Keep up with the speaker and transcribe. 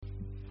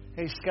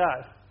Hey,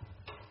 Scott.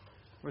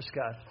 Where's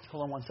Scott?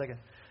 Hold on one second.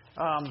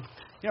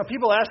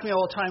 People ask me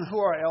all the time who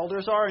our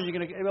elders are, and you're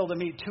going to be able to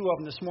meet two of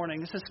them this morning.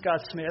 This is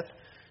Scott Smith.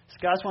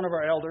 Scott's one of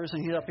our elders,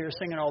 and he's up here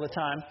singing all the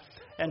time.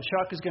 And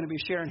Chuck is going to be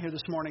sharing here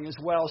this morning as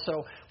well.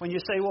 So when you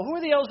say, well, who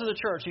are the elders of the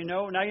church?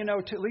 Now you know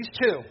at least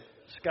two.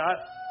 Scott,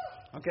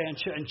 okay,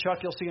 and Chuck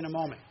you'll see in a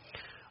moment.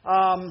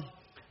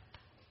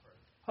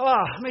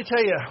 Let me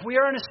tell you, we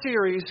are in a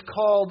series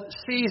called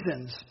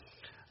Seasons.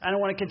 And I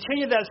want to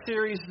continue that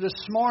series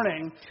this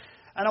morning.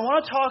 And I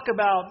want to talk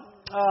about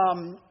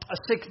a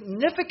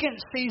significant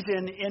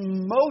season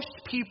in most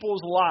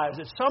people's lives.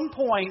 At some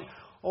point,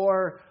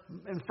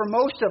 and for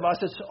most of us,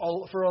 it's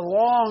for a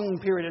long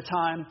period of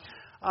time,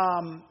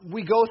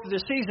 we go through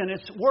the season.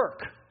 It's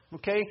work,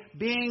 okay?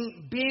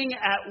 Being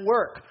at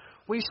work.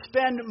 We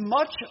spend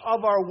much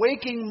of our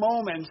waking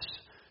moments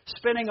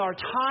spending our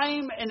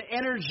time and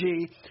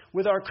energy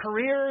with our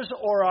careers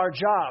or our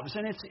jobs.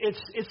 And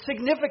it's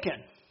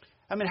significant.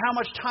 I mean, how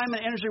much time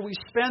and energy we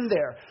spend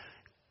there.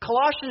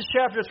 Colossians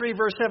chapter 3,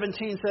 verse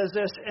 17 says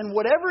this, and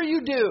whatever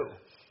you do,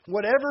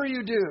 whether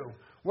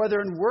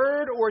in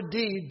word or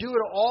deed, do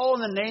it all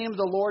in the name of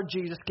the Lord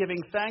Jesus,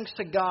 giving thanks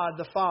to God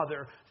the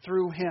Father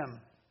through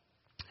Him.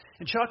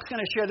 And Chuck's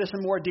going to share this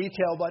in more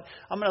detail, but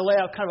I'm going to lay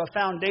out kind of a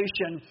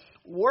foundation.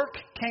 Work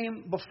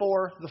came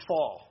before the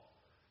fall.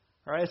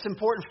 All right, it's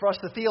important for us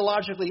to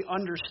theologically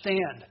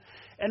understand.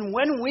 And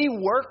when we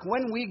work,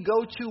 when we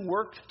go to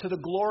work to the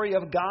glory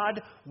of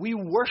God, we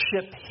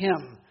worship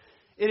Him.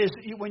 It is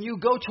when you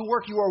go to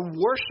work, you are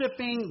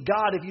worshiping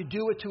God if you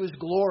do it to His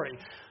glory.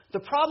 The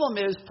problem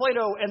is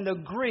Plato and the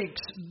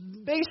Greeks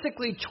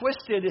basically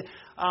twisted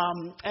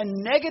and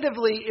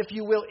negatively, if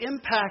you will,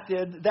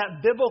 impacted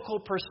that biblical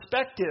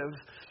perspective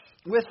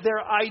with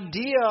their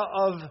idea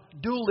of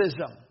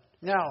dualism.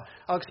 Now,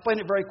 I'll explain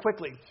it very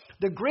quickly.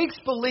 The Greeks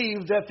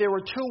believed that there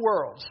were two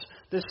worlds,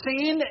 the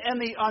seen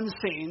and the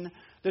unseen,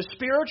 the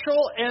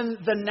spiritual and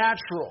the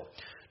natural.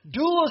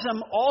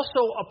 Dualism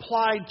also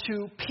applied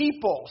to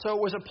people, so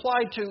it was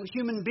applied to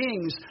human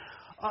beings.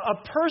 A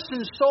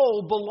person's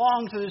soul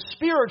belongs to the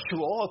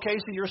spiritual, okay,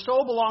 so your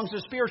soul belongs to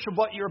the spiritual,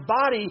 but your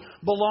body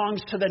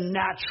belongs to the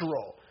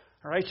natural.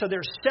 All right, so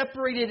they're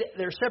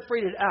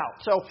separated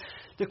out. So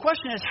the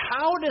question is,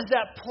 how does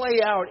that play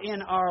out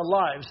in our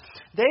lives?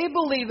 They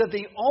believe that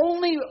the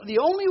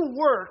only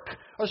work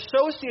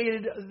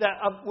associated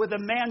with a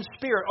man's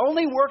spirit,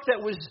 only work that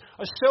was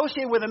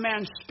associated with a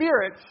man's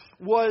spirit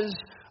was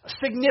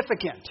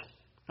significant.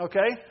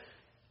 Okay?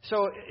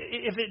 So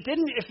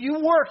if you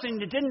worked and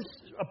it didn't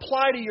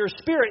apply to your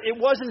spirit, it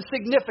wasn't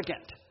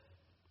significant.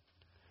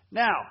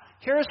 Now,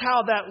 here's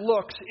how that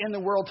looks in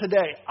the world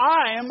today.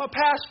 I am a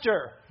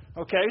pastor.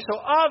 Okay, so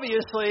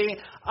obviously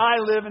I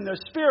live in the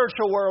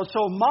spiritual world,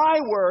 so my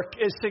work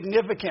is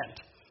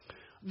significant.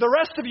 The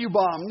rest of you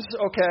bums,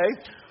 okay,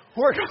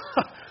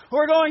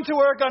 we're going to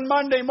work on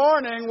Monday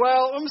morning.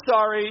 Well, I'm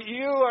sorry,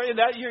 you're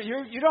not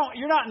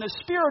in the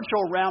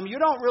spiritual realm. You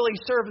don't really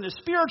serve in the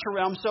spiritual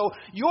realm, so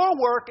your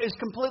work is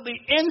completely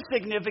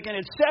insignificant.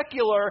 It's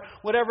secular.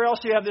 Whatever else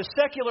you have, this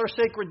secular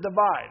sacred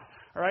divide.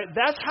 All right,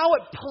 that's how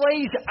it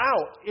plays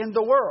out in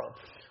the world,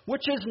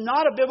 which is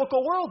not a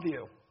biblical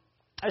worldview.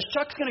 As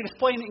Chuck's going to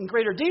explain in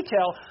greater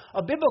detail,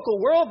 a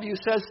biblical worldview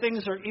says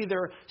things are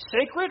either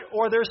sacred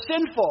or they're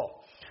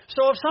sinful.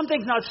 So if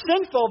something's not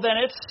sinful, then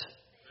it's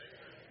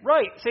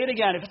right. Say it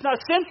again. If it's not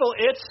sinful,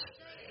 it's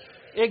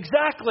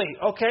exactly.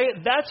 Okay,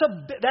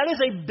 that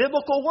is a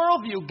biblical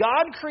worldview.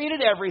 God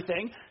created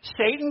everything.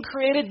 Satan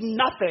created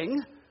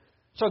nothing.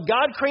 So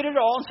God created it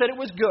all and said it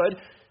was good.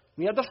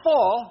 We had the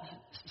fall.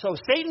 So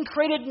Satan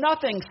created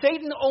nothing.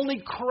 Satan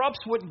only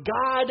corrupts what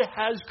God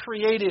has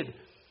created.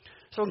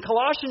 So in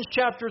Colossians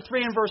chapter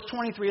 3 and verse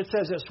 23, it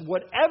says this,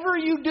 whatever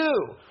you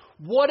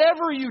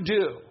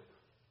do,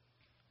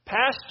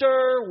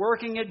 pastor,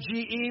 working at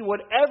GE,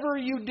 whatever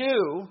you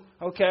do,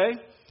 okay,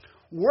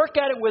 work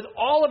at it with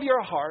all of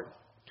your heart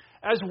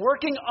as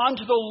working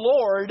unto the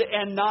Lord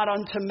and not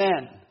unto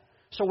men.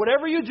 So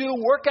whatever you do,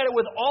 work at it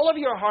with all of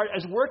your heart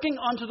as working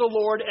unto the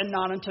Lord and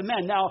not unto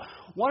men. Now,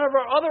 one of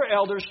our other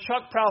elders,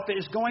 Chuck Prophet,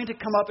 is going to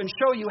come up and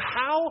show you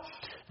how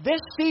this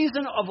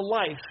season of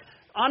life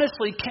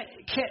honestly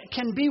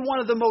can be one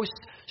of the most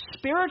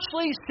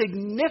spiritually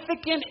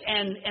significant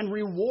and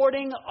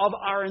rewarding of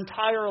our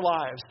entire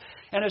lives.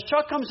 And as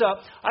Chuck comes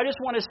up, I just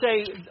want to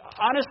say,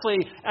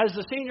 honestly, as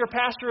the senior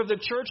pastor of the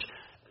church,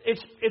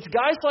 it's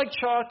guys like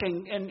Chuck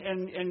and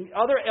the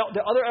other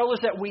elders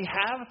that we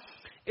have.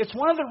 It's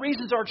one of the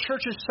reasons our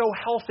church is so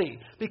healthy,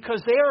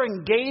 because they are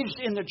engaged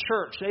in the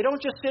church. They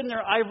don't just sit in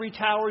their ivory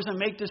towers and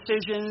make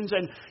decisions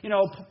and,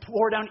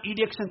 pour down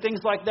edicts and things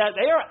like that.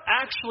 They are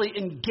actually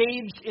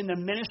engaged in the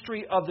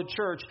ministry of the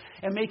church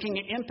and making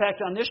an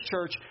impact on this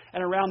church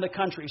and around the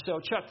country.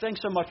 So, Chuck,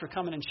 thanks so much for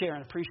coming and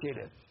sharing. Appreciate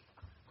it.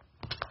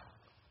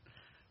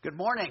 Good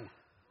morning.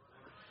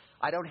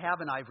 I don't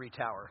have an ivory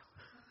tower.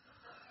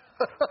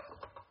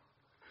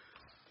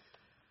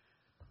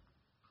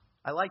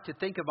 I like to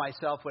think of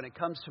myself when it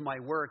comes to my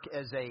work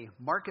as a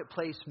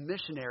marketplace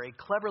missionary,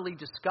 cleverly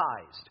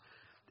disguised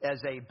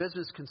as a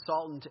business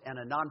consultant and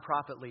a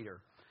nonprofit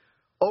leader.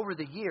 Over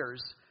the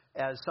years,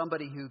 as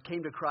somebody who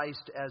came to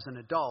Christ as an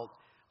adult,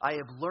 I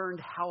have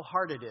learned how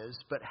hard it is,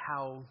 but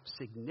how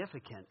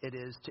significant it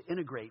is to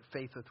integrate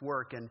faith with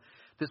work. And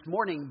this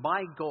morning,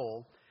 my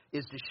goal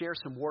is to share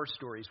some war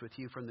stories with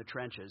you from the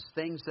trenches,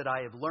 things that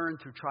I have learned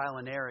through trial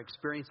and error,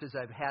 experiences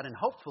I've had, and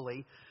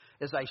hopefully,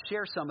 as I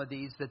share some of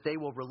these, that they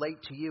will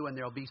relate to you and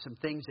there'll be some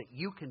things that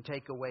you can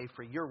take away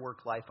for your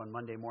work life on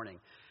Monday morning.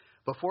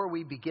 Before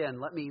we begin,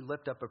 let me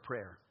lift up a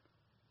prayer.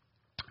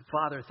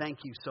 Father, thank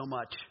you so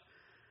much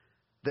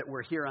that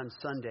we're here on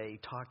Sunday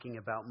talking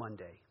about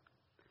Monday,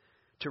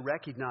 to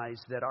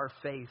recognize that our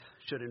faith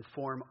should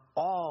inform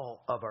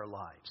all of our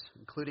lives,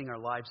 including our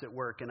lives at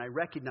work. And I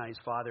recognize,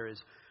 Father,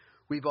 as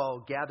we've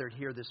all gathered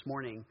here this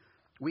morning,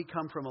 we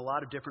come from a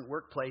lot of different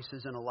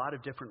workplaces and a lot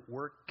of different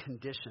work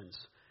conditions.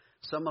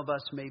 Some of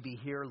us may be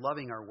here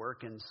loving our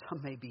work, and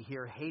some may be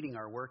here hating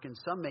our work, and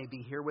some may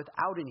be here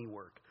without any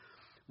work.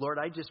 Lord,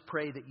 I just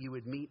pray that you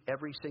would meet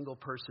every single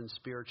person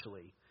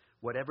spiritually,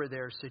 whatever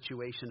their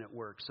situation at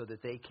work, so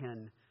that they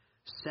can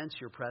sense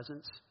your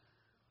presence,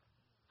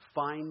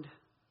 find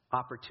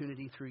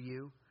opportunity through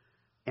you,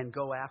 and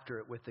go after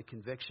it with the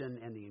conviction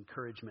and the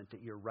encouragement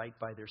that you're right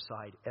by their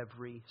side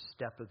every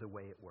step of the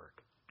way at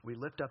work. We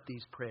lift up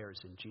these prayers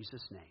in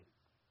Jesus'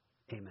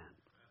 name. Amen.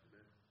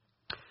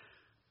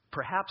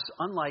 Perhaps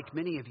unlike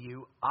many of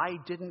you, I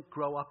didn't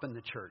grow up in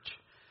the church.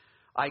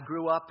 I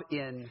grew up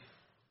in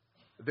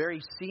a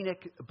very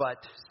scenic but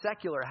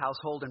secular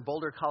household in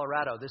Boulder,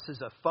 Colorado. This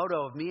is a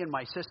photo of me and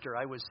my sister.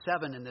 I was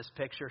 7 in this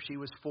picture. She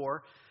was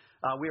 4.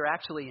 We were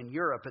actually in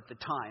Europe at the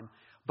time.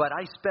 But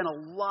I spent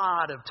a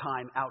lot of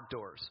time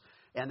outdoors,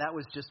 and that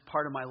was just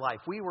part of my life.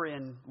 We were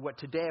in what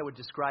today I would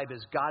describe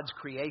as God's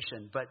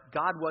creation, but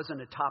God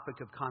wasn't a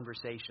topic of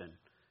conversation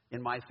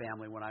in my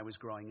family when I was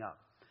growing up.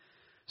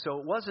 So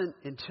it wasn't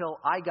until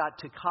I got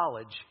to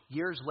college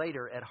years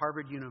later at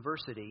Harvard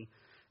University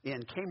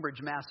in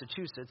Cambridge,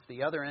 Massachusetts,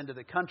 the other end of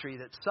the country,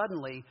 that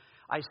suddenly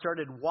I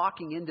started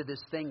walking into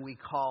this thing we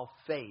call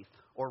faith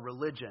or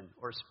religion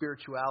or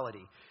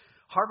spirituality.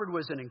 Harvard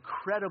was an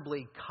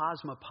incredibly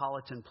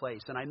cosmopolitan place,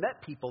 and I met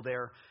people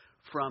there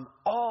from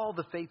all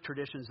the faith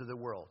traditions of the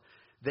world.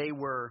 They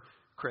were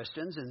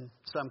Christians in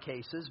some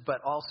cases,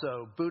 but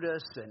also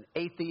Buddhists and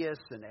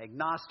atheists and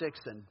agnostics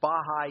and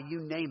Baha'i,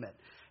 you name it.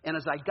 And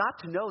as I got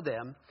to know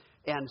them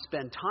and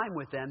spend time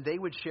with them, they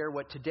would share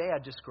what today I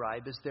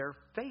describe as their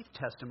faith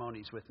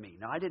testimonies with me.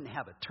 Now, I didn't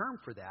have a term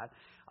for that.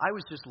 I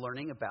was just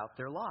learning about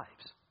their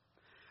lives.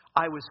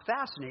 I was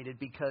fascinated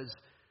because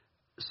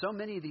so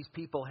many of these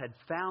people had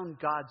found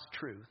God's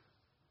truth.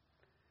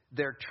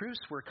 Their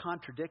truths were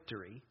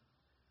contradictory,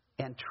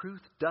 and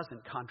truth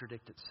doesn't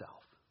contradict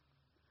itself.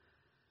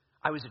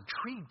 I was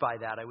intrigued by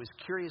that. I was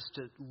curious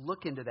to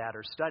look into that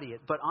or study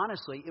it. But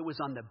honestly, it was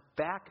on the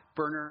back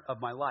burner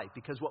of my life,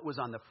 because what was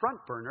on the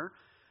front burner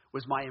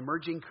was my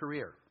emerging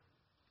career.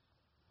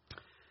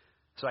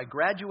 So I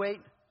graduate,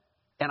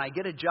 and I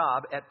get a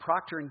job at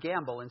Procter &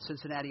 Gamble in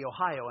Cincinnati,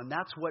 Ohio. And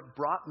that's what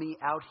brought me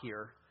out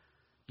here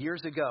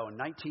years ago in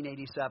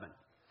 1987.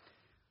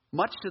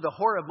 Much to the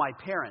horror of my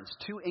parents,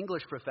 2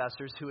 English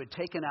professors who had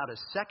taken out a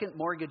second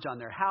mortgage on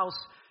their house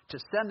to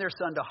send their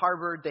son to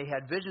Harvard. They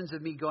had visions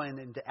of me going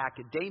into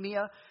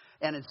academia,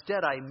 and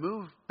instead I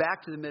moved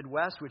back to the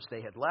Midwest, which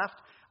they had left.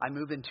 I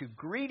moved into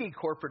greedy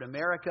corporate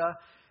America,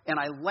 and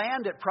I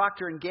land at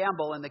Procter &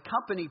 Gamble, and the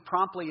company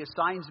promptly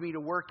assigns me to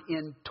work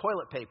in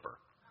toilet paper.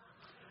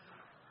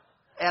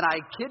 And I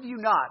kid you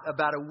not,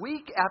 about a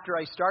week after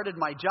I started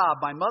my job,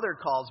 my mother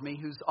calls me,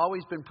 who's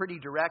always been pretty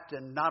direct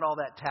and not all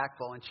that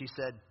tactful, and she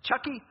said,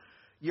 "Chucky,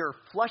 you're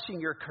flushing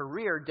your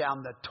career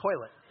down the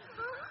toilet."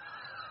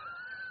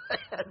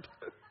 And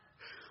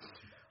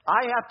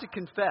I have to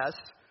confess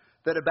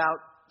that about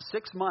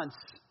 6 months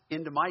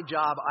into my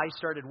job, I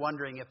started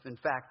wondering if, in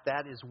fact,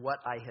 that is what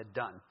I had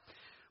done.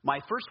 My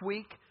first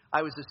week,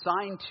 I was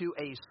assigned to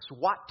a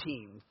SWAT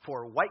team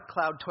for White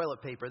Cloud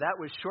toilet paper. That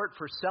was short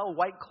for Sell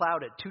White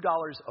Cloud at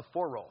 $2 a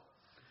 4-roll.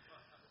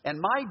 And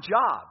my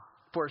job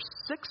for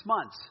 6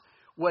 months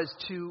was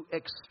to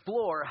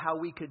explore how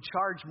we could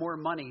charge more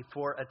money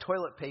for a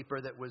toilet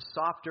paper that was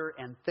softer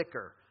and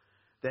thicker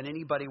than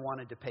anybody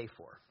wanted to pay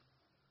for.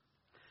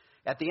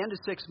 At the end of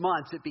 6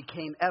 months, it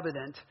became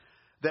evident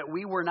that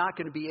we were not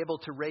going to be able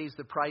to raise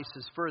the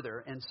prices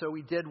further. And so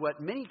we did what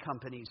many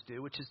companies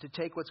do, which is to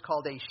take what's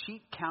called a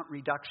sheet count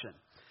reduction.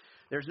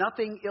 There's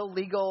nothing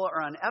illegal or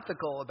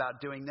unethical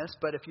about doing this,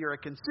 but if you're a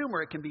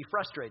consumer, it can be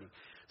frustrating.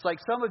 It's like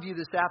some of you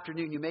this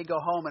afternoon, you may go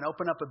home and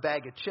open up a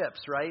bag of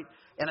chips, right?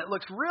 And it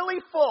looks really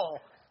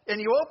full,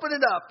 and you open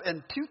it up,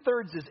 and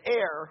 2/3 is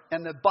air,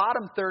 and the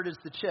bottom third is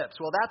the chips.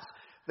 Well,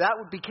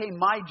 that became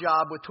my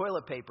job with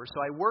toilet paper. So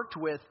I worked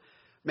with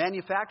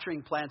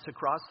manufacturing plants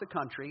across the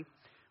country.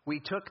 We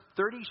took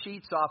 30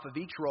 sheets off of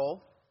each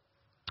roll.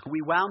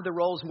 We wound the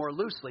rolls more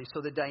loosely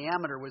so the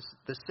diameter was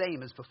the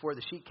same as before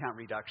the sheet count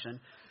reduction.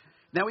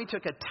 Now we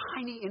took a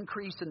tiny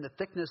increase in the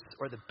thickness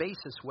or the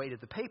basis weight of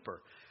the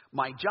paper.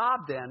 My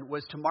job then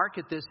was to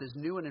market this as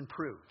new and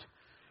improved.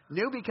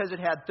 New because it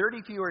had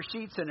 30 fewer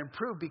sheets, and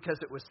improved because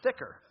it was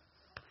thicker.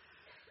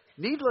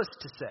 Needless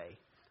to say,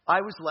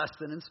 I was less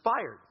than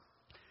inspired.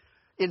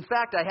 In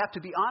fact, I have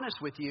to be honest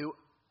with you,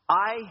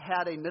 I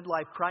had a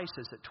midlife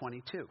crisis at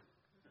 22.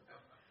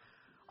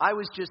 I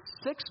was just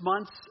 6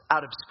 months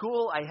out of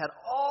school. I had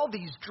all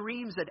these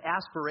dreams and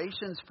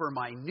aspirations for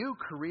my new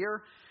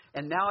career,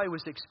 and now I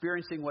was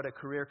experiencing what a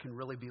career can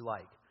really be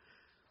like.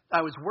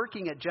 I was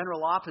working at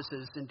general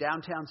offices in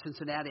downtown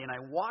Cincinnati, and I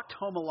walked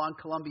home along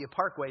Columbia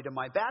Parkway to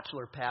my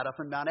bachelor pad up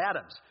in Mount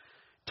Adams,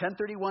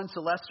 1031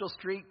 Celestial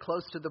Street,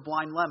 close to the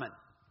Blind Lemon.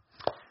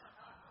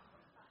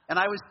 And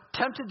I was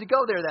tempted to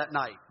go there that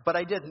night, but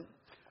I didn't.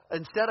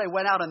 Instead, I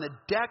went out on the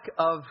deck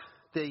of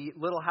the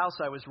little house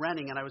I was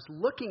renting, and I was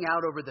looking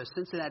out over the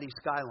Cincinnati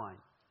skyline.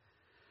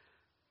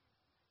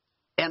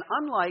 And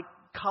unlike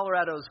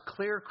Colorado's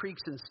clear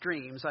creeks and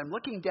streams, I'm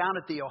looking down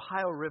at the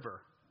Ohio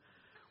River,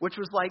 which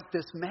was like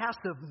this mass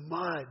of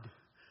mud,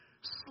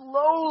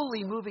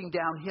 slowly moving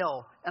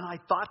downhill. And I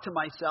thought to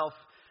myself,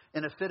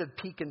 in a fit of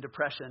pique and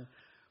depression,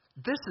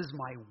 this is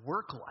my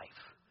work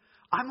life.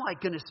 I'm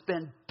like going to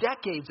spend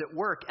decades at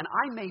work, and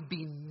I may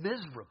be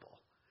miserable.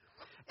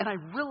 And I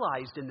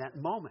realized in that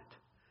moment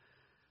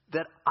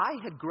that I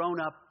had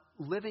grown up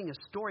living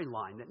a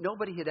storyline that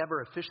nobody had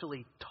ever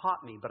officially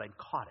taught me, but I'd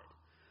caught it.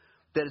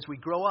 That as we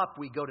grow up,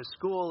 we go to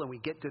school and we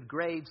get good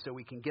grades so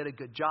we can get a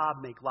good job,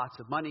 make lots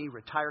of money,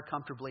 retire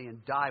comfortably,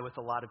 and die with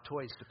a lot of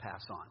toys to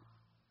pass on.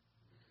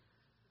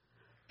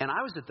 And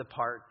I was at the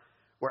part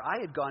where I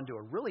had gone to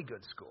a really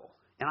good school,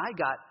 and I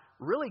got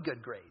really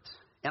good grades,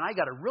 and I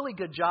got a really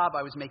good job,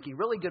 I was making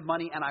really good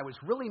money, and I was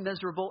really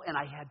miserable, and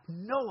I had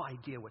no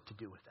idea what to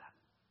do with that.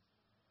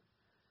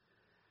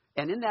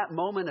 And in that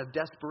moment of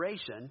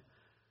desperation,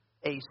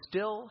 a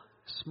still,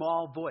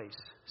 small voice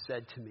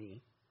said to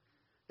me,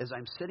 as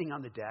I'm sitting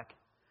on the deck,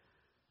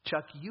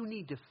 Chuck, you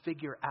need to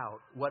figure out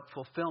what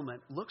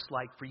fulfillment looks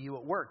like for you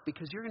at work,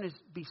 because you're going to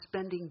be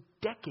spending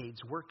decades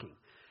working.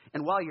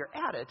 And while you're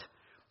at it,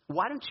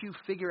 why don't you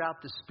figure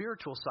out the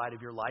spiritual side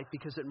of your life,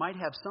 because it might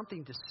have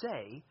something to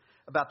say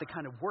about the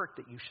kind of work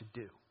that you should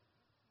do.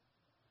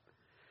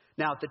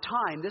 Now, at the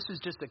time, this was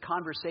just a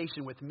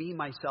conversation with me,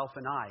 myself,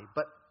 and I,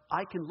 but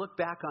I can look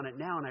back on it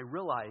now and I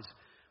realize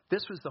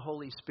this was the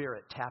Holy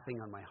Spirit tapping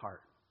on my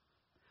heart.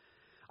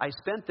 I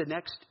spent the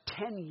next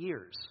 10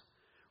 years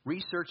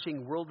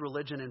researching world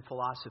religion and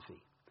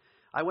philosophy.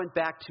 I went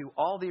back to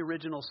all the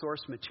original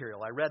source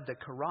material. I read the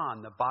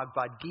Quran, the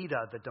Bhagavad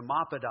Gita, the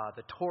Dhammapada,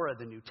 the Torah,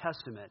 the New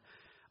Testament.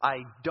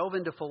 I dove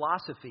into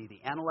philosophy, the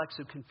Analects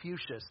of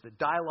Confucius, the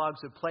Dialogues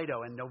of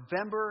Plato. In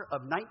November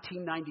of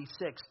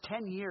 1996,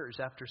 10 years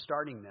after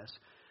starting this,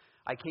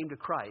 I came to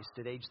Christ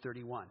at age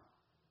 31.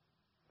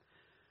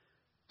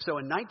 So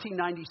in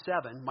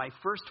 1997, my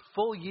first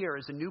full year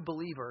as a new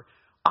believer,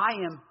 I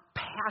am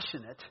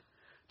passionate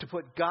to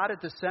put God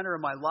at the center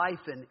of my life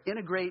and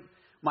integrate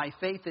my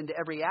faith into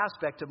every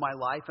aspect of my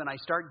life. And I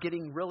start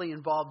getting really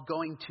involved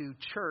going to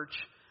church.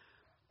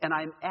 And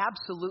I'm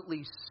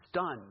absolutely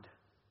stunned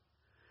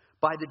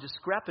by the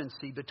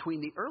discrepancy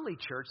between the early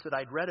church that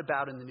I'd read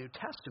about in the New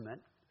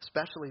Testament,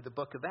 especially the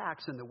book of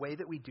Acts, and the way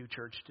that we do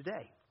church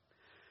today.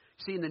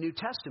 See, in the New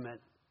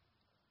Testament,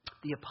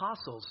 the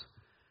apostles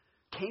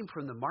came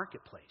from the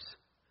marketplace.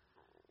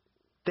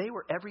 They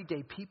were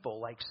everyday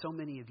people like so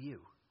many of you.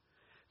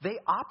 They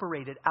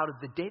operated out of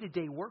the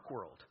day-to-day work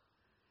world.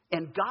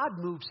 And God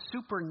moved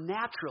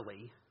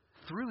supernaturally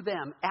through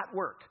them at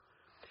work.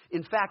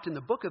 In fact, in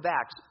the book of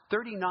Acts,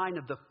 39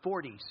 of the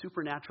 40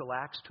 supernatural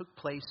acts took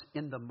place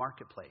in the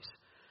marketplace.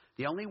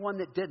 The only one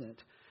that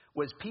didn't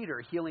was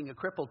Peter healing a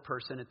crippled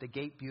person at the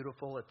Gate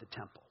Beautiful at the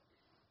temple.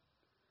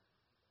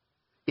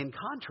 In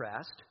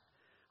contrast,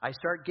 I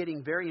start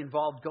getting very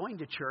involved going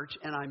to church,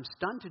 and I'm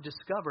stunned to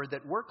discover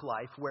that work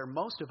life, where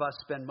most of us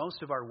spend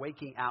most of our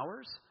waking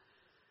hours,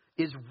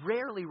 is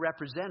rarely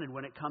represented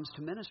when it comes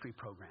to ministry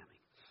programming.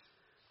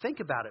 Think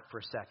about it for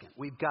a second.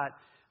 We've got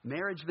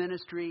marriage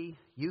ministry,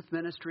 youth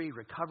ministry,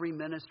 recovery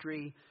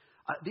ministry.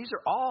 These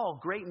are all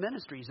great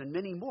ministries and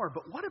many more.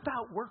 But what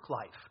about work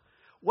life?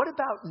 What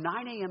about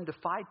 9 a.m. to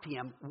 5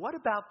 p.m.? What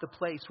about the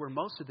place where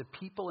most of the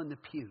people in the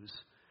pews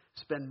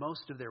spend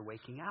most of their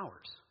waking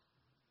hours?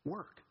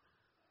 Work.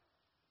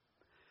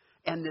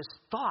 And this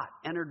thought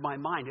entered my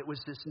mind. It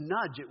was this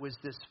nudge. It was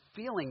this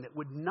feeling that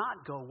would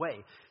not go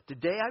away.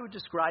 Today I would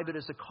describe it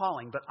as a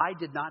calling, but I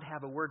did not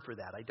have a word for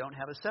that. I don't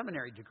have a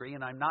seminary degree,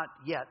 and I'm not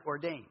yet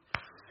ordained.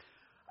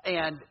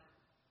 And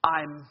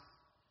I'm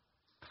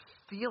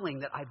feeling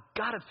that I've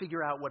got to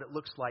figure out what it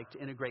looks like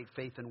to integrate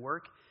faith and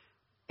work,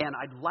 and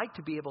I'd like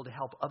to be able to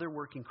help other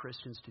working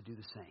Christians to do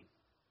the same.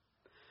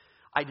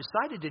 I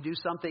decided to do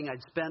something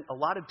I'd spent a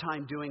lot of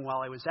time doing while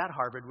I was at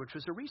Harvard, which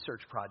was a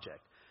research project.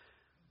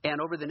 And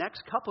over the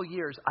next couple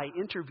years, I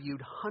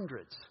interviewed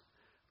hundreds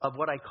of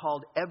what I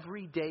called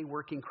everyday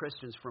working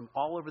Christians from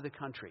all over the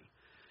country.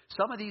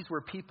 Some of these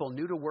were people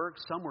new to work.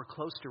 Some were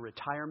close to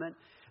retirement.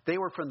 They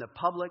were from the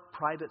public,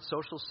 private,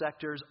 social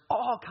sectors,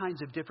 all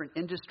kinds of different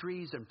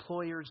industries,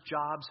 employers,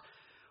 jobs.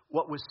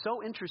 What was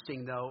so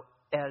interesting, though,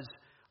 as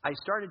I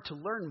started to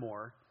learn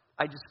more,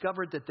 I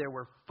discovered that there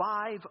were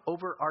 5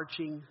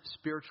 overarching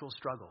spiritual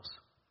struggles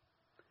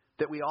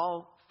that we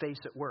all face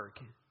at work.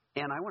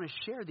 And I want to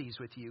share these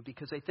with you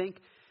because I think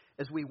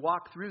as we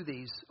walk through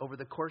these over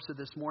the course of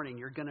this morning,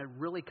 you're going to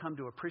really come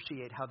to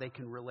appreciate how they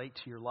can relate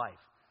to your life.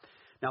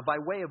 Now, by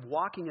way of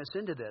walking us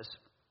into this,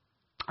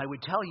 I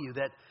would tell you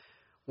that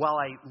while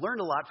I learned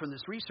a lot from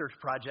this research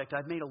project,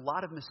 I've made a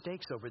lot of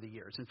mistakes over the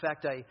years. In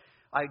fact,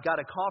 I got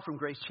a call from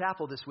Grace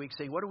Chapel this week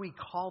saying, what do we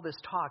call this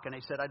talk? And I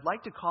said, I'd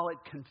like to call it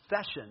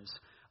Confessions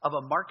of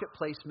a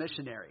Marketplace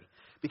Missionary.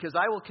 Because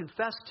I will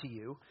confess to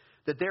you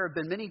that there have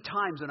been many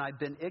times when I've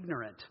been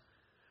ignorant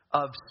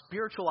of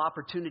spiritual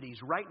opportunities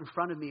right in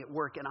front of me at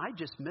work, and I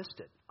just missed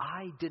it.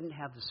 I didn't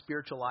have the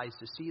spiritual eyes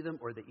to see them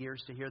or the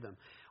ears to hear them.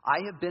 I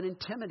have been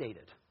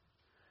intimidated.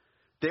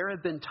 There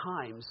have been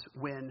times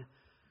when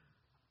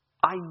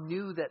I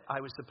knew that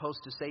I was supposed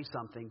to say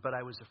something, but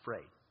I was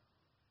afraid.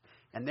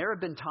 And there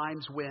have been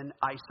times when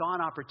I saw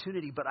an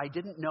opportunity, but I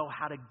didn't know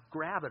how to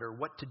grab it or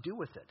what to do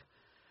with it.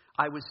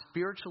 I was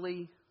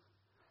spiritually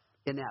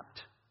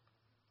inept.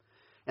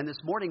 And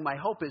this morning, my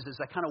hope is as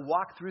I kind of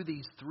walk through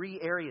these 3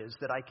 areas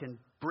that I can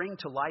bring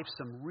to life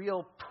some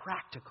real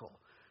practical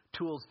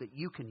tools that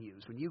you can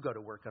use when you go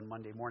to work on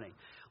Monday morning.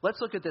 Let's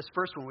look at this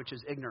first one, which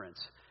is ignorance.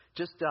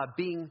 Just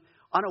being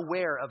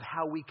unaware of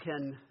how we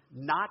can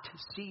not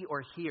see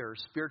or hear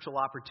spiritual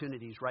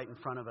opportunities right in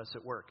front of us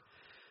at work.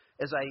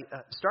 As I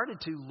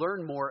started to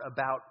learn more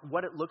about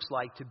what it looks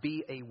like to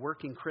be a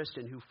working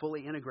Christian who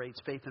fully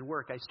integrates faith and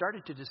work, I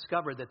started to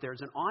discover that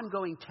there's an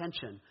ongoing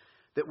tension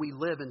that we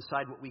live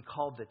inside what we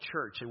call the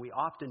church, and we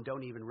often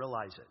don't even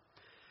realize it.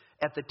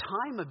 At the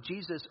time of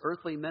Jesus'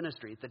 earthly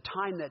ministry, at the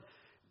time that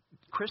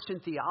Christian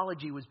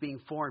theology was being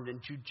formed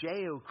and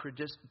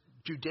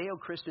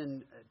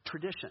Judeo-Christian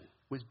tradition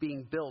was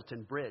being built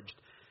and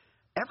bridged,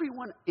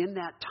 everyone in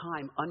that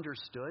time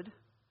understood,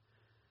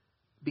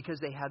 because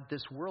they had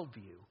this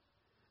worldview,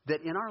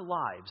 that in our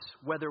lives,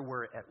 whether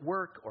we're at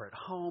work or at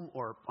home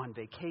or on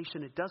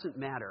vacation, it doesn't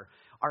matter.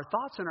 Our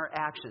thoughts and our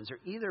actions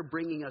are either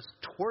bringing us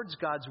towards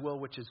God's will,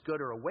 which is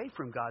good, or away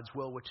from God's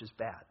will, which is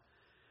bad.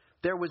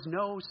 There was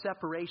no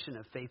separation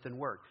of faith and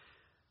work.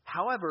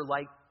 However,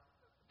 like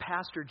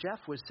Pastor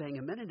Jeff was saying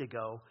a minute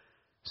ago,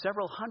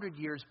 several hundred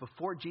years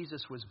before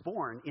Jesus was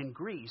born in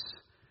Greece,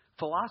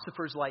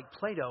 philosophers like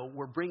Plato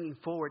were bringing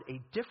forward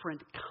a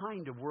different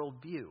kind of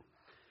worldview.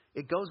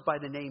 It goes by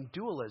the name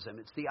dualism.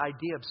 It's the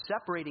idea of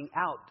separating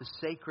out the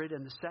sacred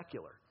and the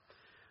secular.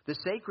 The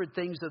sacred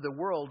things of the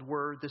world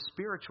were the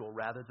spiritual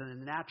rather than the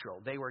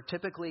natural. They were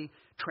typically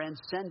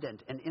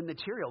transcendent and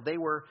immaterial. They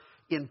were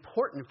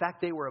important. In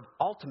fact, they were of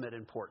ultimate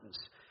importance.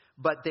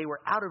 But they were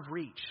out of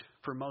reach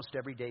for most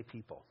everyday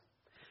people.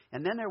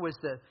 And then there was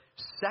the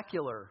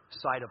secular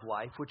side of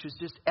life, which is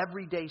just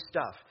everyday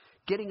stuff.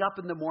 Getting up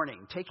in the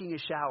morning, taking a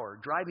shower,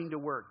 driving to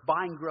work,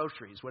 buying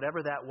groceries,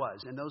 whatever that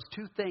was. And those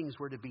 2 things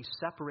were to be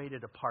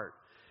separated apart.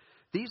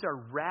 These are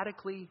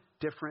radically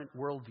different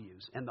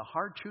worldviews. And the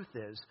hard truth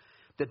is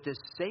that this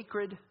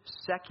sacred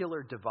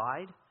secular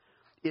divide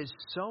is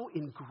so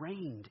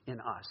ingrained in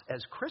us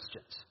as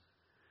Christians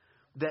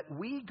that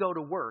we go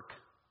to work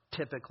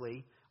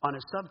typically on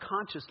a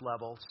subconscious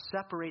level,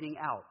 separating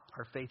out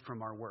our faith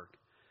from our work.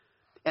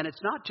 And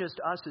it's not just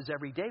us as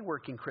everyday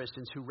working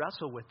Christians who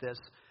wrestle with this.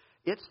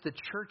 It's the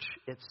church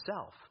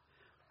itself.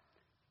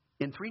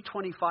 In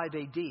 325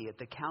 AD, at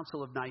the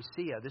Council of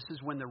Nicaea, this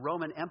is when the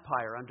Roman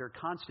Empire under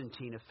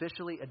Constantine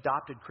officially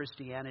adopted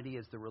Christianity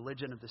as the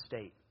religion of the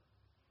state.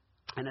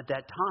 And at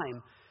that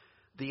time,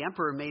 the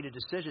emperor made a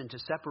decision to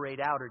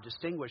separate out or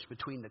distinguish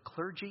between the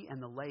clergy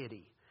and the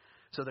laity.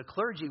 So the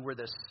clergy were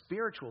the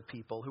spiritual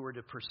people who were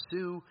to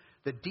pursue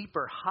the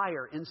deeper,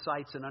 higher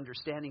insights and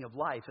understanding of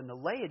life. And the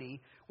laity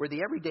were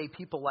the everyday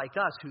people like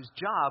us whose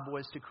job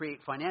was to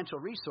create financial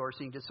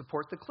resourcing to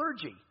support the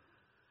clergy.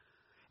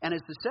 And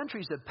as the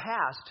centuries have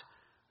passed,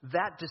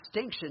 that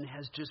distinction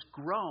has just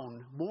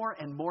grown more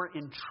and more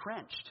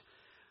entrenched.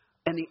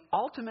 And the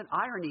ultimate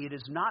irony, it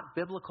is not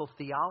biblical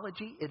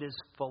theology, it is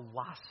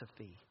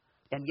philosophy.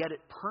 And yet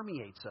it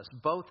permeates us,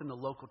 both in the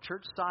local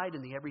church side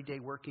and the everyday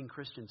working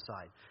Christian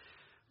side.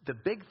 The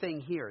big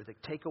thing here, the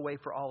takeaway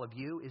for all of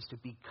you, is to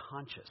be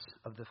conscious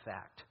of the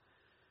fact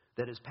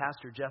that, as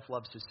Pastor Jeff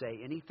loves to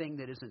say, anything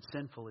that isn't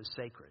sinful is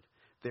sacred.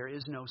 There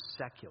is no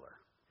secular.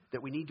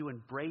 That we need to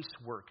embrace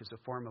work as a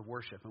form of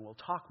worship. And we'll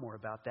talk more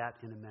about that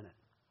in a minute.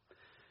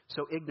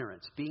 So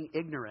ignorance, being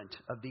ignorant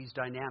of these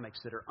dynamics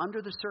that are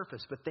under the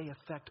surface, but they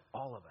affect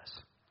all of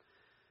us.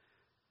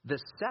 The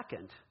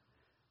second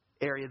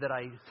area that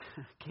I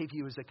gave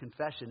you as a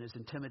confession is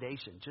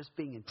intimidation, just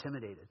being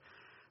intimidated.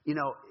 You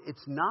know,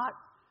 it's not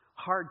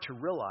hard to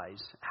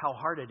realize how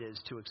hard it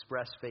is to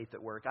express faith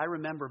at work. I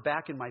remember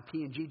back in my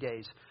P&G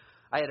days,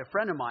 I had a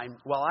friend of mine,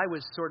 while I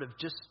was sort of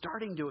just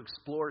starting to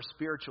explore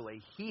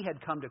spiritually, he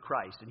had come to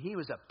Christ, and he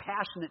was a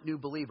passionate new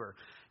believer.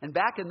 And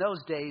back in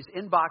those days,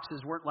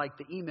 inboxes weren't like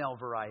the email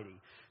variety.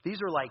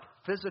 These were like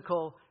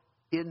physical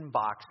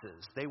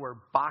inboxes. They were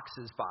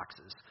boxes.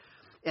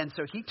 And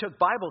so he took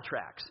Bible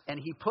tracts, and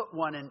he put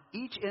one in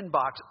each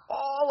inbox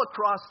all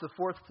across the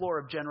 4th floor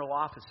of general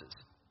offices.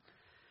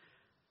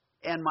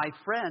 and my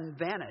friend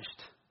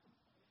vanished.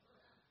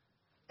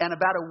 And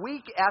about a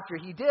week after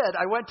he did,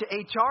 I went to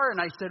HR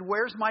and I said,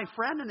 where's my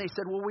friend? And they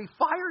said, well, we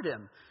fired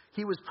him.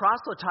 He was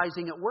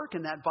proselytizing at work,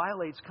 and that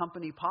violates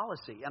company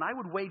policy. And I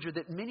would wager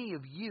that many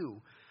of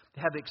you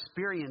have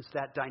experienced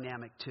that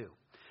dynamic too.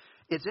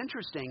 It's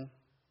interesting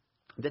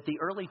that the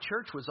early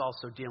church was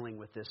also dealing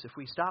with this. If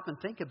we stop and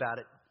think about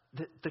it,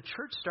 the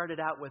church started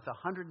out with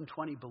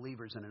 120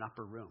 believers in an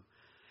upper room.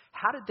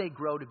 How did they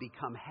grow to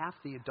become half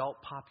the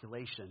adult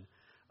population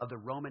of the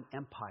Roman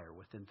Empire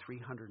within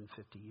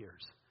 350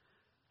 years?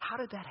 How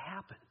did that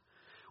happen?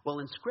 Well,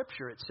 in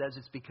Scripture, it says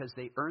it's because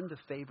they earned the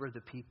favor of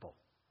the people.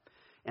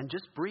 And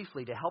just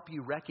briefly, to help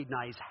you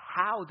recognize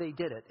how they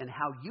did it and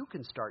how you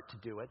can start to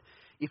do it,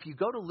 if you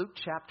go to Luke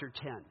chapter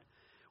 10,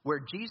 where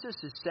Jesus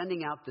is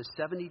sending out the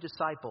 70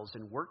 disciples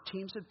in work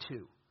teams of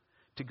 2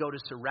 to go to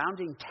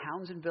surrounding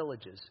towns and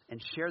villages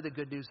and share the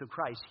good news of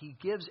Christ, he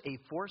gives a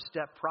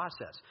 4-step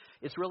process.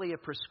 It's really a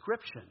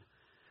prescription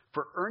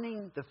for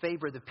earning the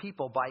favor of the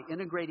people by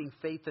integrating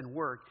faith and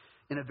work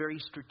in a very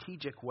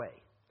strategic way.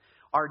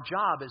 Our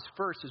job is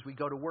first, as we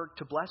go to work,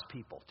 to bless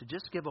people, to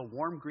just give a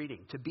warm greeting,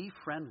 to be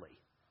friendly.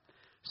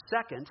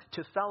 Second,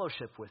 to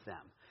fellowship with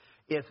them.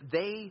 If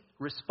they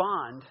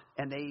respond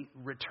and they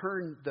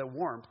return the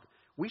warmth,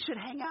 we should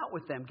hang out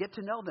with them, get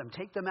to know them,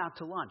 take them out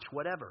to lunch,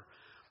 whatever.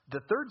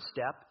 The third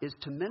step is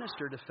to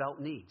minister to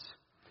felt needs.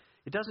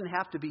 It doesn't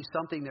have to be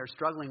something they're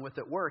struggling with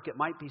at work. It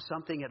might be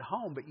something at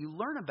home, but you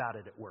learn about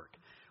it at work.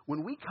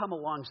 When we come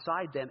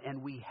alongside them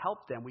and we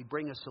help them, we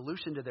bring a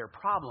solution to their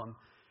problem,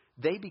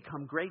 they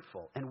become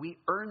grateful, and we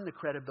earn the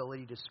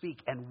credibility to speak.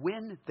 And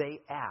when they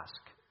ask,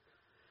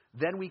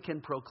 then we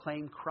can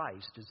proclaim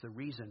Christ as the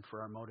reason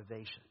for our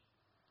motivation.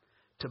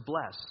 To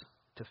bless,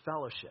 to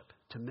fellowship,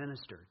 to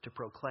minister, to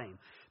proclaim.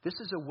 This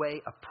is a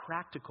way, a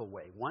practical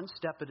way, one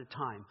step at a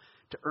time,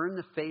 to earn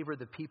the favor of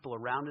the people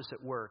around us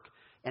at work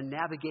and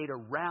navigate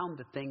around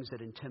the things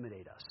that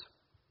intimidate us.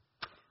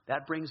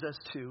 That brings us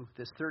to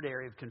this third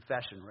area of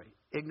confession, right?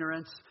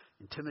 Ignorance,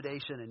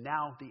 intimidation, and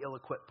now the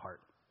ill-equipped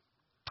part.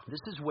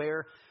 This is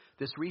where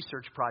this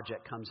research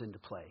project comes into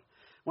play.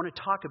 I want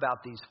to talk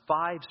about these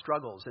 5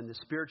 struggles and the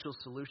spiritual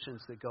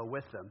solutions that go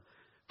with them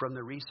from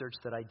the research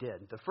that I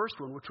did. The first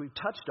one, which we've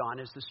touched on,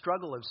 is the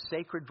struggle of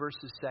sacred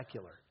versus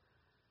secular.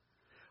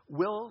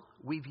 Will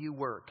we view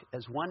work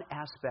as one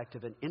aspect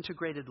of an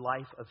integrated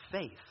life of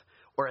faith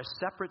or a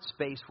separate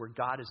space where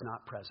God is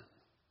not present?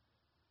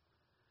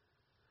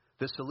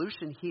 The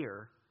solution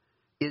here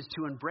is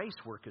to embrace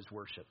work as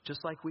worship,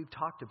 just like we've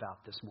talked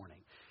about this morning.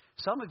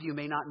 Some of you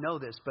may not know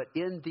this, but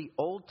in the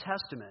Old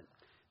Testament,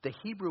 the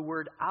Hebrew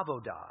word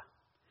avodah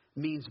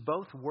means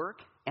both work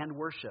and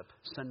worship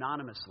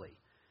synonymously.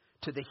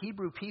 To the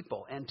Hebrew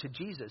people and to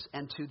Jesus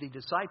and to the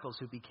disciples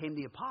who became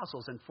the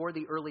apostles and for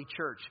the early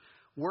church,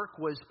 work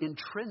was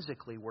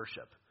intrinsically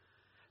worship.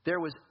 There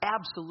was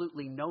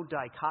absolutely no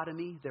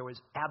dichotomy. There was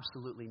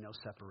absolutely no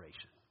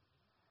separation.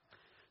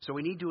 So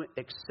we need to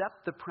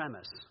accept the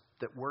premise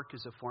that work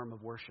is a form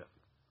of worship.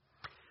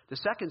 The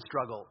second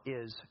struggle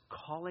is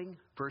calling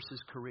versus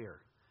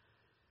career.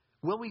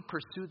 Will we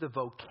pursue the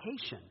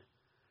vocation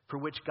for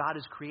which God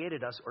has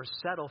created us or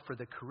settle for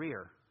the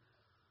career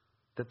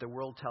that the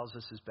world tells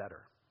us is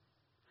better?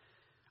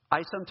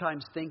 I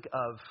sometimes think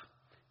of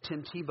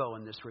Tim Tebow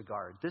in this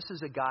regard. This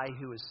is a guy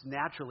who is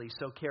naturally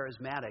so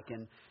charismatic,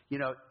 and, you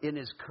know, in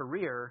his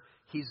career,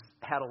 he's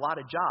had a lot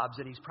of jobs,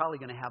 and he's probably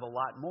going to have a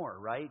lot more,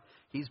 right?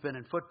 He's been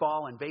in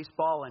football and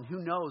baseball, and who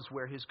knows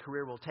where his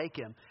career will take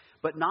him.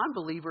 But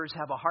non-believers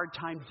have a hard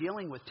time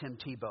dealing with Tim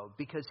Tebow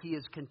because he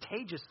is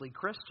contagiously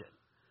Christian,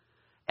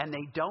 and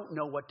they don't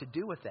know what to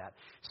do with that.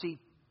 See,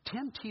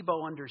 Tim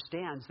Tebow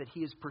understands that he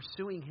is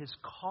pursuing his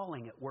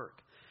calling at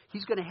work.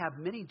 He's going to have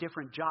many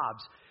different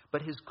jobs,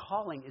 but his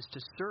calling is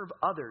to serve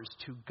others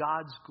to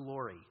God's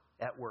glory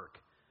at work,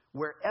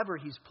 wherever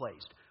he's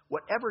placed,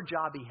 whatever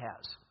job he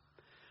has.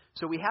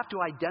 So we have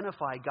to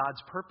identify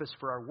God's purpose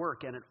for our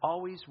work, and it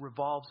always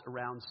revolves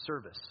around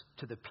service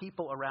to the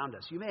people around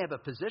us. You may have a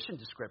position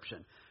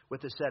description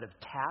with a set of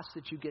tasks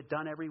that you get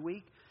done every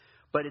week,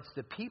 but it's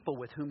the people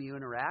with whom you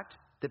interact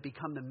that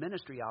become the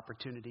ministry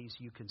opportunities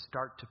you can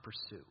start to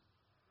pursue.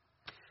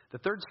 The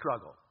third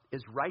struggle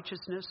is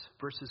righteousness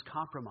versus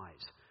compromise.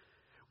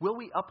 Will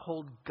we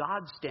uphold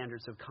God's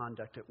standards of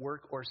conduct at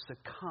work or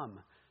succumb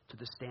to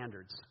the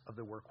standards of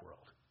the work world?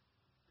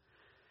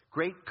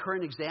 Great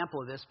current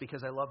example of this,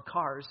 because I love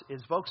cars,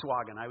 is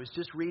Volkswagen. I was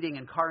just reading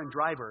in Car and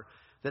Driver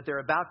that they're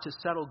about to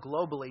settle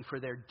globally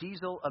for their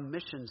diesel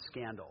emissions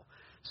scandal.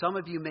 Some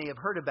of you may have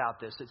heard about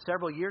this, that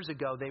several years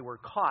ago they were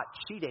caught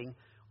cheating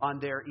on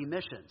their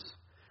emissions.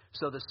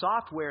 So the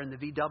software in the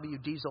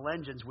VW diesel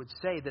engines would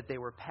say that they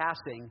were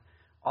passing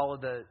all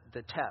of the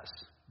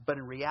tests, but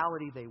in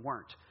reality they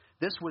weren't.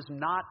 This was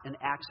not an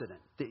accident.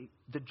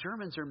 The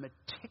Germans are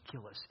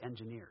meticulous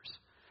engineers.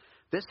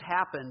 This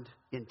happened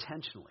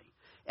intentionally.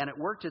 And it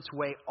worked its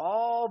way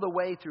all the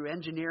way through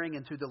engineering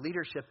and through the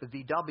leadership of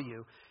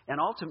VW, and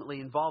ultimately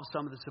involved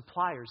some of the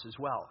suppliers as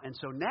well. And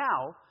so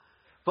now,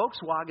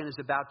 Volkswagen is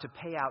about to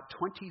pay out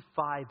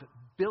 $25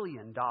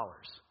 billion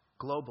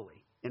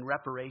globally in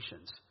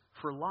reparations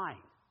for lying.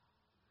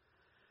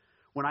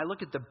 When I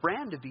look at the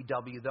brand of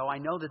VW, though, I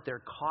know that their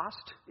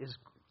cost is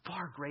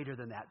far greater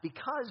than that,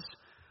 because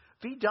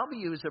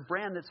VW is a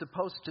brand that's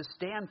supposed to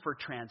stand for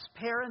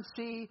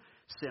transparency,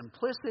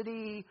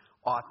 simplicity,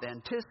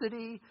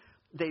 authenticity.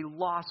 They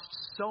lost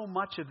so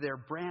much of their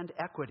brand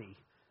equity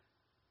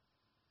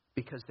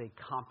because they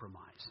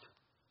compromised.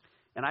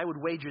 And I would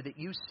wager that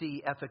you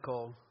see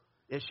ethical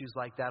issues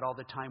like that all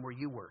the time where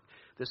you work.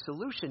 The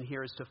solution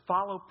here is to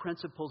follow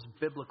principles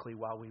biblically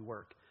while we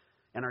work.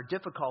 And our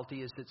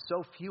difficulty is that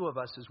so few of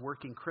us as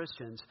working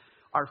Christians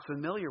are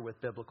familiar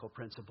with biblical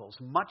principles,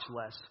 much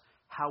less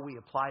how we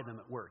apply them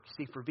at work.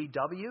 See, for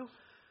VW,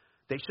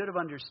 they should have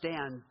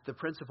understand the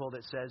principle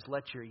that says,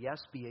 let your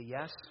yes be a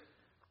yes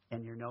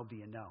and your no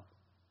be a no.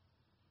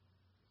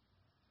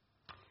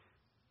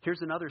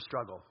 Here's another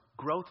struggle: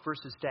 growth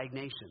versus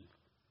stagnation.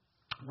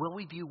 Will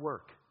we view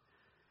work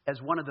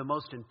as one of the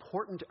most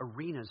important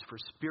arenas for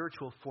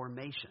spiritual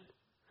formation,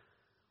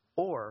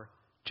 or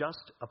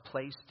just a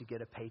place to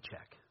get a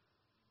paycheck?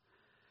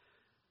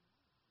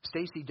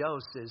 Stacy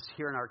Dose is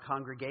here in our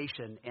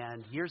congregation,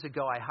 and years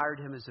ago I hired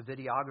him as a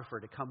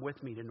videographer to come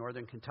with me to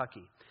northern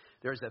Kentucky.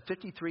 There's a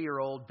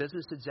 53-year-old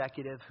business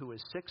executive who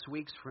was 6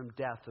 weeks from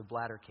death of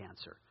bladder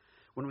cancer.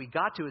 When we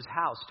got to his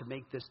house to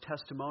make this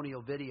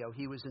testimonial video,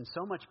 he was in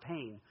so much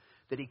pain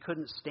that he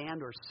couldn't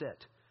stand or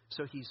sit.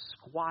 So he's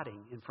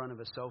squatting in front of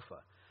a sofa,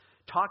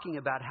 talking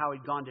about how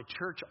he'd gone to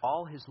church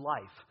all his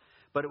life,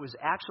 but it was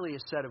actually a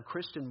set of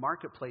Christian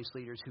marketplace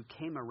leaders who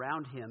came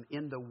around him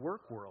in the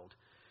work world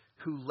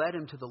who led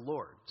him to the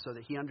Lord, so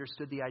that he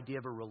understood the idea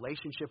of a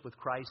relationship with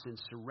Christ and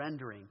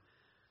surrendering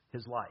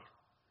his life.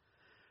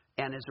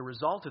 And as a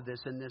result of this,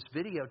 in this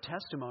video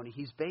testimony,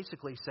 he's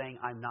basically saying,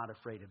 I'm not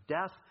afraid of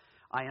death.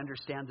 I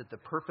understand that the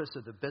purpose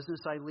of the business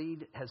I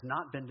lead has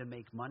not been to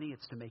make money.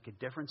 It's to make a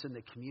difference in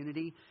the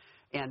community.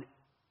 And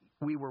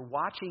we were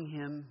watching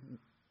him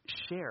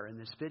share in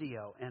this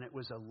video, and it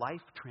was a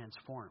life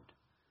transformed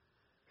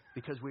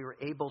because we were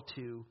able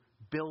to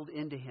build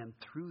into him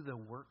through the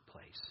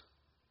workplace.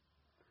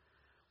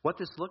 What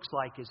this looks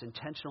like is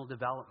intentional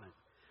development.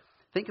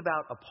 Think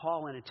about a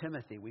Paul and a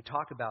Timothy. We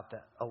talk about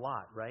that a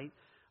lot, right?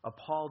 A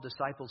Paul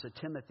disciples a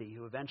Timothy,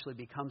 who eventually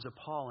becomes a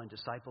Paul and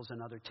disciples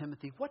another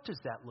Timothy. What does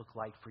that look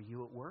like for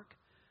you at work?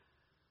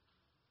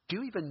 Do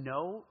you even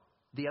know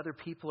the other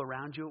people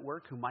around you at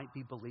work who might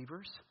be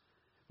believers?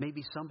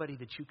 Maybe somebody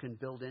that you can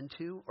build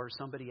into, or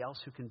somebody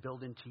else who can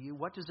build into you.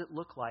 What does it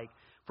look like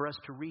for us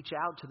to reach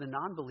out to the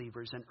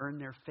non-believers and earn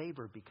their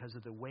favor because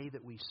of the way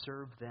that we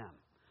serve them,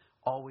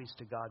 always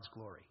to God's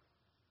glory?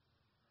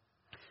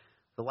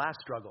 The last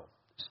struggle: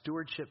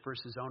 stewardship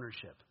versus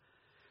ownership.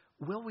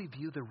 Will we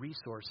view the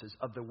resources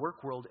of the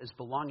work world as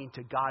belonging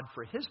to God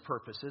for His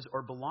purposes,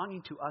 or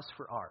belonging to us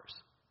for ours?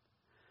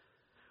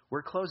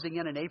 We're closing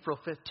in on April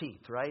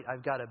 15th, right?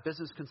 I've got a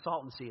business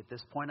consultancy at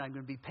this point. I'm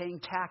going to be paying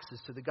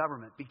taxes to the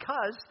government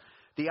because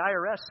the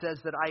IRS says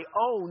that I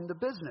own the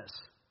business.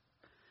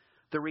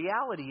 The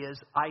reality is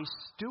I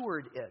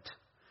steward it,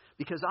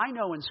 because I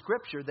know in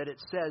Scripture that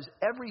it says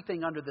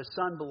everything under the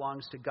sun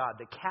belongs to God.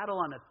 The cattle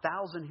on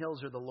 1,000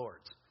 hills are the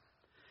Lord's.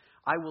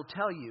 I will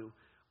tell you,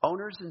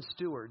 owners and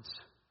stewards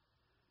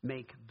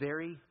make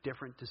very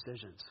different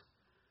decisions.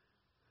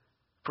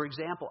 For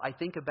example, I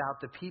think about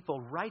the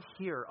people right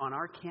here on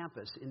our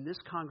campus in this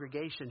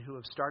congregation who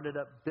have started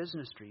up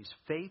businessries,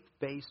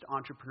 faith-based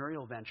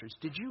entrepreneurial ventures.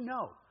 Did you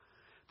know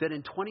that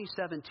in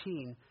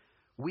 2017,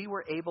 we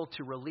were able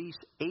to release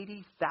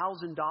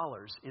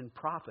 $80,000 in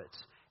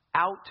profits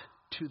out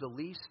to the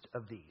least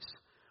of these?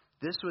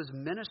 This was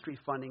ministry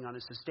funding on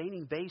a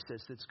sustaining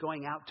basis that's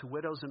going out to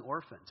widows and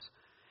orphans.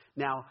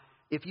 Now,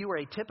 if you were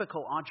a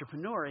typical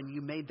entrepreneur and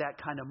you made that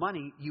kind of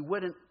money, you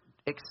wouldn't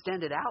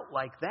extend it out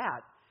like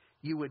that.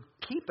 You would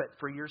keep it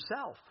for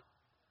yourself.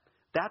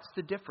 That's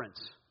the difference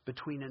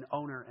between an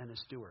owner and a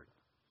steward.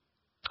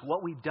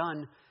 What we've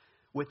done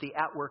with the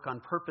At Work on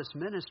Purpose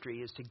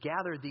ministry is to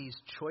gather these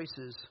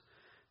choices,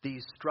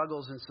 these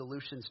struggles and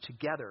solutions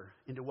together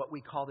into what we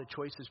call the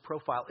Choices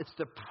Profile. It's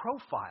the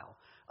profile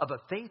of a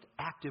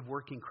faith-active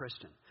working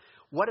Christian.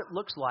 What it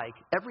looks like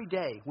every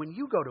day when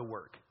you go to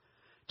work,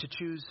 to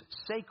choose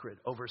sacred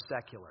over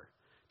secular,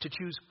 to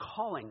choose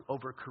calling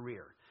over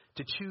career,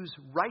 to choose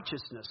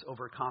righteousness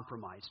over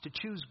compromise, to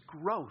choose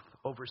growth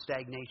over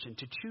stagnation,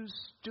 to choose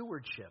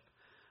stewardship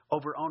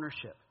over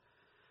ownership.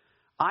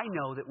 I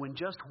know that when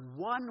just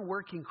one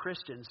working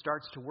Christian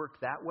starts to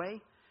work that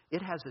way,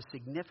 it has a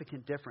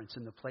significant difference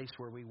in the place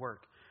where we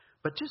work.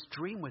 But just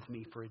dream with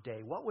me for a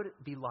day. What would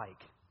it be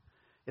like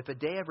if a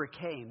day ever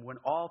came when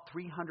all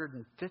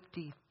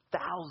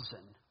 350,000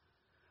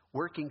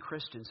 working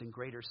Christians in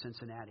greater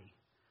Cincinnati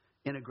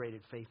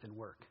integrated faith and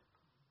work?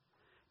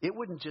 It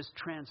wouldn't just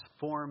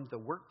transform the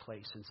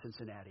workplace in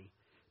Cincinnati.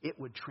 It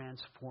would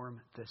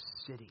transform the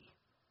city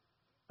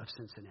of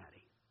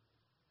Cincinnati.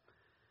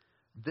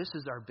 This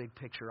is our big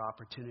picture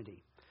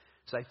opportunity.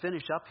 As I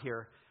finish up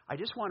here, I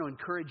just want to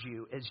encourage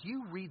you, as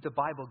you read the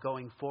Bible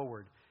going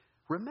forward,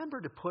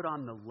 remember to put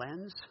on the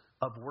lens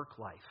of work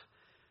life.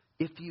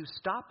 if you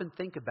stop and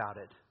think about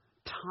it,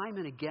 time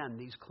and again,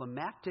 these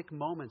climactic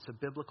moments of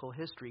biblical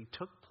history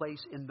took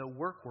place in the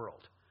work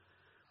world.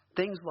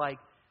 Things like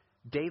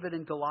David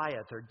and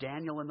Goliath, or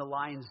Daniel in the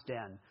lion's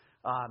den,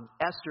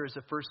 Esther as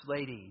a first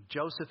lady,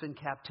 Joseph in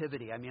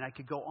captivity. I mean, I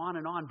could go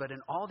on, but in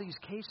all these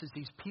cases,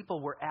 these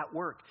people were at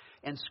work.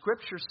 And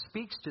Scripture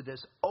speaks to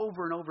this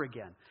over and over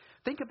again.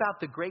 Think about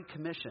the Great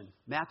Commission,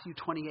 Matthew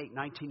 28,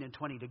 19 and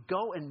 20, to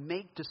go and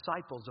make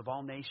disciples of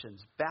all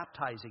nations,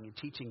 baptizing and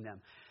teaching them.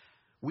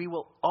 We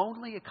will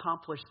only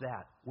accomplish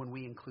that when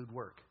we include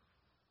work.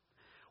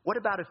 What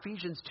about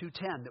Ephesians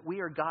 2:10, that we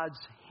are God's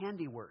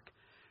handiwork,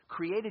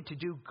 created to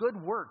do good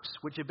works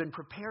which have been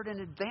prepared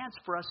in advance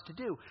for us to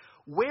do?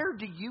 Where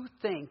do you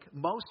think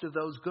most of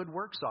those good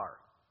works are?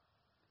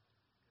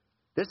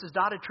 This is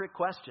not a trick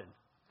question.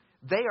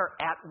 They are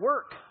at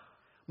work.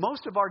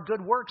 Most of our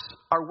good works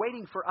are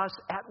waiting for us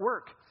at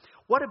work.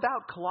 What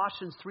about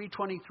Colossians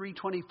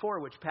 3:23-24,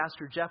 which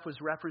Pastor Jeff was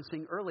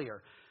referencing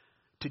earlier?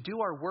 To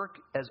do our work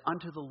as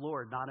unto the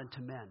Lord, not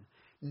unto men,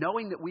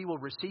 knowing that we will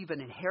receive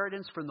an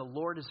inheritance from the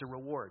Lord as a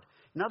reward.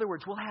 In other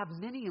words, we'll have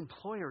many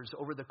employers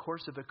over the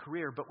course of a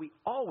career, but we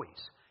always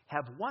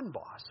have one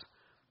boss.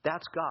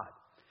 That's God.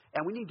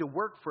 And we need to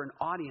work for an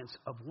audience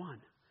of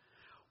one.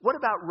 What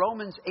about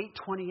Romans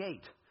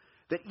 8:28?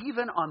 That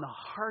even on the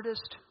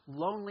hardest,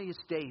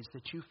 loneliest days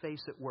that you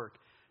face at work,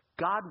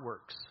 God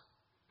works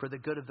for the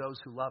good of those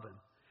who love Him,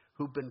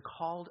 who've been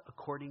called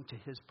according to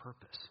His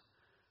purpose.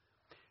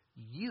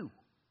 You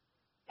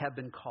have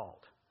been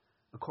called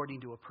according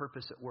to a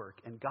purpose at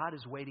work, and God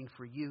is waiting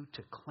for you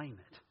to claim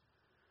it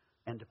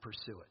and to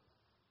pursue it.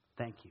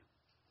 Thank you.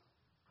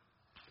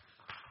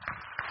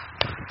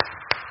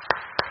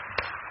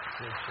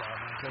 Good job,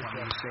 man. Good Want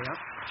me job. to stay up?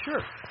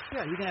 Sure.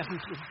 Yeah, you can ask me.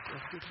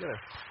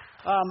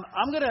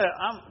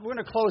 We're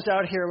gonna close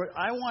out here.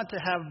 I want to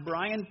have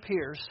Brian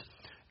Pierce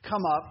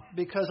come up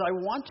because I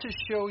want to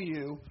show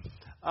you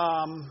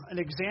an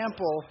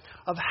example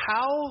of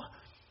how,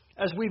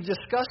 as we've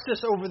discussed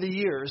this over the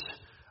years,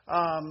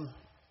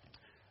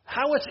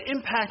 how it's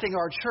impacting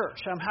our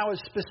church, how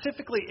it's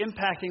specifically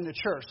impacting the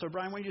church. So,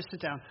 Brian, why don't you sit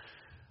down?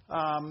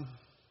 I'm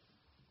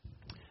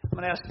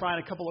going to ask Brian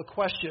a couple of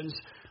questions.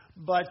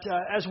 But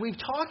as we've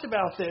talked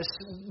about this,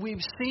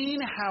 we've seen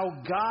how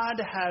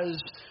God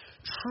has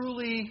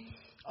truly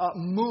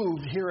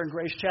moved here in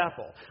Grace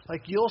Chapel.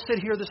 Like, you'll sit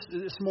here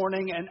this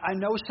morning, and I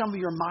know some of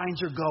your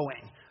minds are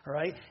going. All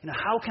right,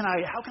 how can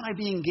I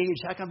be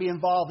engaged? How can I be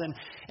involved?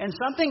 And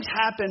something's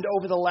happened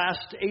over the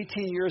last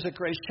 18 years at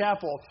Grace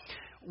Chapel.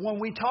 When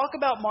we talk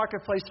about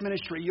marketplace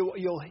ministry,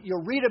 you'll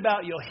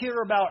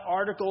hear about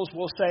articles.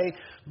 We'll say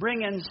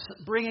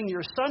bringing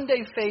your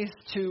Sunday faith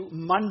to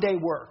Monday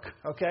work.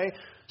 Okay,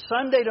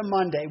 Sunday to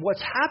Monday.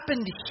 What's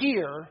happened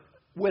here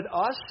with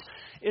us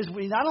is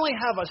we not only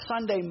have a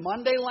Sunday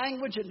Monday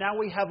language, and now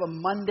we have a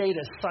Monday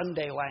to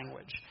Sunday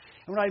language.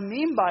 And what I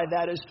mean by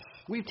that is,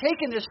 we've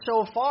taken this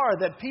so far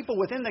that people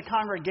within the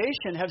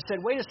congregation have said,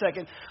 wait a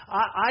second,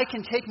 I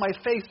can take my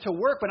faith to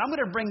work, but I'm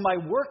going to bring my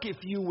work, if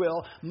you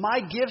will, my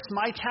gifts,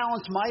 my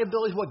talents, my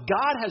abilities, what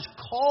God has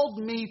called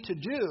me to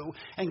do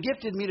and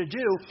gifted me to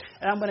do,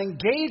 and I'm going to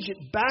engage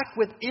it back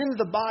within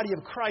the body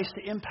of Christ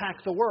to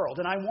impact the world.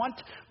 And I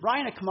want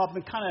Brian to come up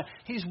and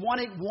he's one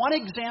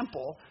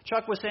example.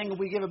 Chuck was saying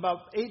we give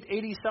about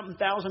 $80-something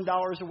thousand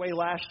away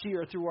last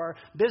year through our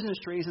business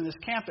trees in this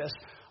campus.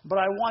 But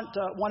I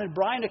wanted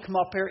Brian to come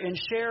up here and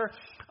share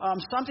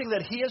something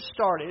that he has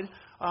started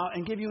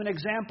and give you an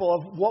example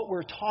of what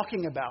we're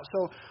talking about.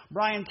 So,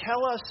 Brian,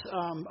 tell us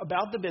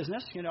about the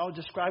business.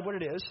 Describe what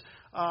it is.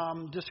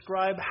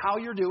 Describe how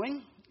you're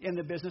doing in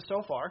the business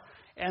so far,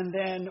 and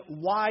then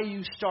why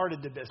you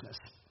started the business.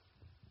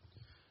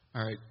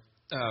 All right.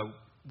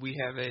 We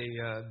have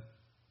a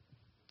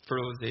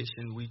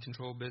fertilization weed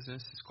control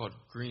business. It's called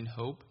Green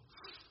Hope.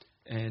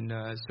 And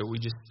so we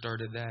just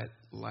started that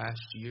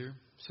last year.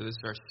 So this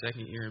is our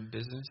second year in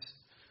business.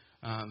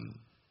 And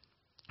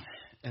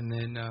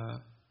then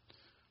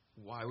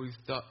why we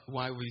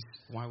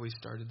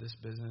started this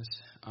business.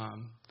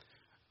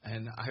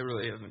 And I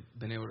really haven't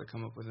been able to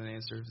come up with an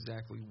answer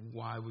exactly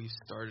why we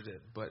started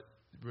it, but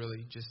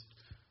really just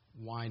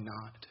why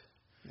not?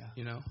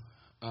 Yeah.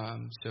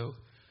 So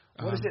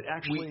what is it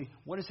actually?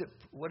 What is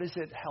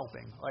it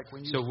helping? Like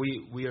when you? So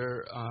we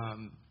are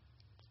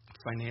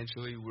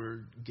financially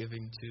we're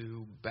giving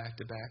to back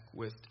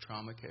with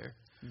trauma care.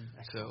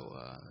 So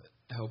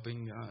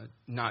helping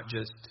not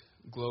just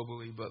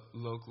globally but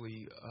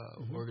locally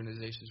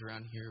organizations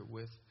around here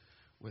with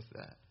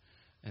that.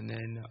 And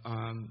then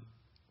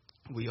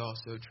we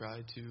also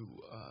try to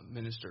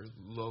minister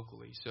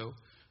locally. So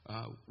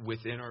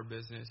within our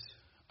business,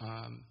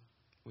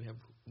 we have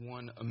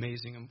one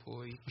amazing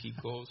employee, Pete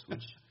Goals,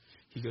 which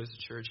he goes to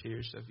church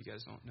here, so if you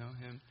guys don't know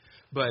him.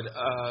 But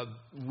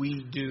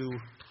we do...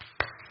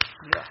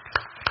 Yeah.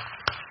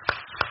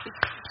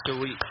 So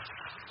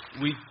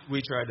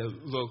we try to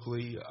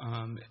locally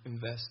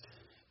invest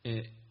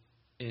in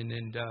in,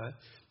 and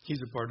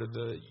he's a part of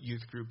the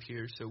youth group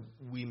here, so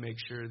we make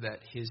sure that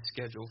his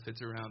schedule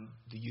fits around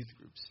the youth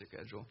group's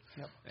schedule.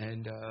 Yep.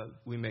 And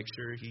we make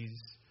sure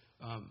he's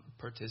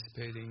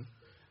participating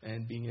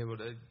and being able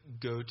to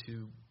go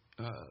to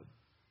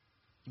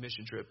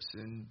mission trips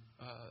and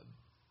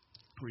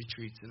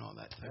retreats and all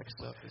that type of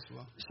stuff as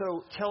well.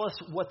 So tell us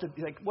what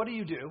do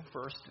you do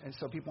first, and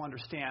so people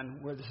understand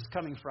where this is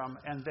coming from,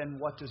 and then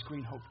what does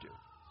Green Hope do?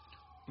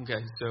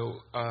 Okay, so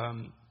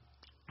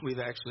we've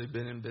actually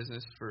been in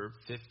business for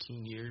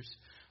 15 years.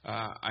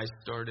 I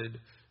started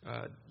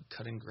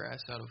cutting grass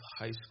out of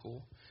high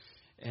school,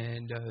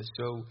 and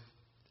so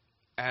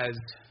as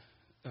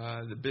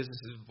the business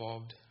has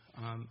evolved,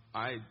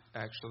 I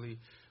actually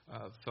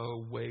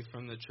fell away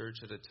from the church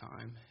at a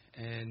time,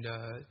 and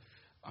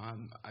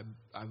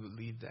I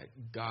believe that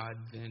God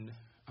then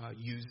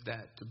used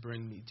that to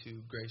bring me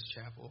to Grace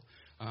Chapel,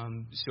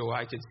 so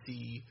I could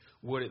see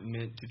what it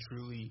meant to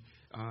truly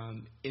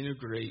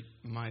integrate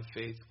my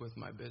faith with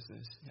my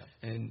business,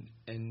 and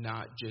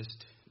not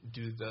just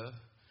do the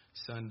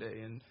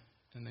Sunday and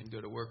then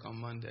go to work on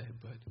Monday.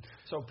 But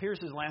so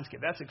Pierce's landscape,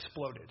 that's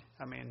exploded.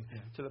 I mean,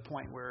 to the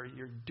point where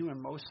you're doing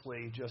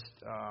mostly just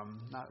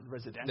not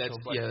residential.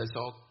 It's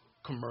all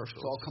commercial.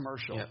 It's all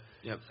commercial.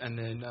 Yep. And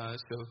then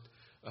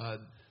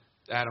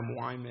Adam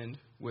Wyman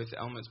with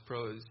Elements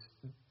Pro is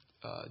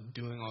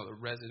doing all the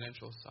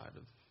residential side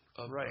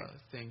of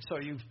things. So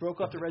you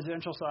broke up the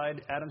residential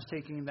side. Adam's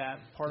taking that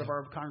part of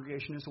our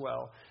congregation as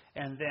well.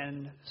 And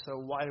then, so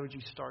why would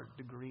you start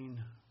the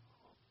Green?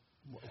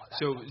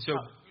 So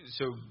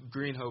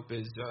Green Hope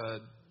is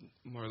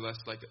more or less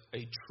like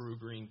a true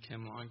green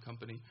chem line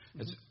company.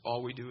 That's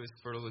all we do is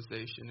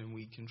fertilization and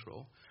weed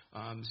control.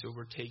 So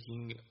we're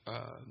taking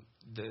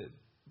the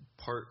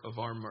part of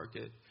our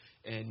market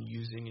and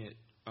using it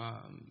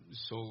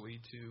solely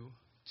to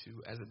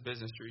as a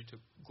business to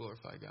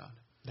glorify God.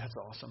 That's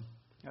awesome.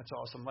 That's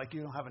awesome. Like,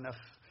 you don't have enough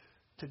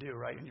to do,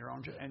 right, in your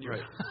own.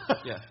 Right.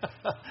 Yeah.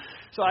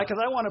 So, because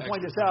I want to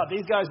point this out,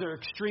 these guys are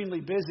extremely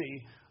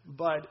busy,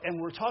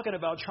 and we're talking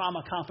about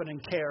trauma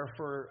competent care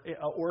for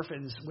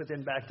orphans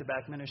within Back to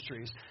Back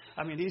Ministries.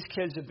 I mean, these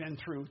kids have been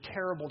through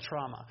terrible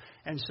trauma,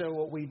 and so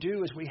what we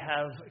do is we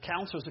have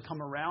counselors that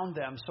come around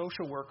them,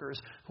 social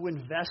workers who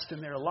invest in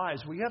their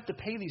lives. Well, you have to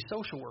pay these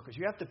social workers.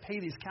 You have to pay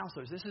these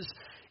counselors.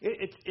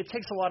 It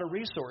takes a lot of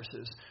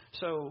resources.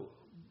 So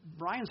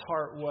Brian's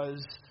heart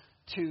was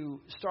to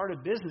start a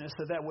business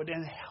that would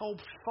then help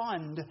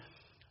fund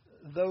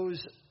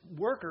those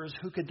workers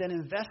who could then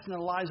invest in the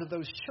lives of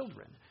those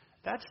children.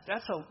 I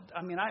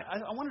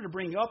wanted to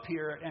bring you up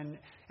here and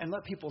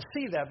let people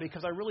see that,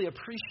 because I really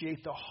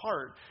appreciate the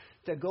heart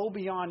that go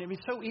beyond. I mean,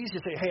 it's so easy to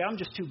say, hey, I'm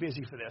just too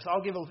busy for this.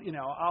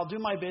 I'll do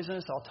my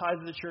business. I'll tithe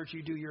to the church.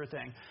 You do your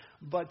thing.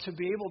 But to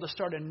be able to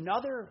start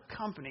another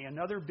company,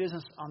 another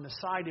business on the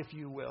side, if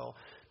you will,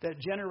 that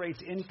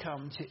generates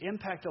income to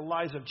impact the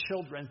lives of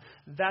children,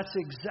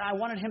 I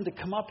wanted him to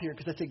come up here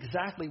because that's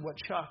exactly what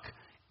Chuck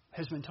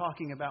has been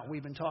talking about,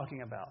 we've been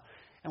talking about.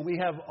 And we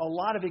have a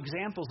lot of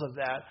examples of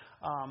that,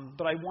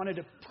 but I wanted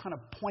to kind of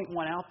point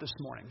one out this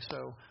morning.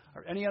 So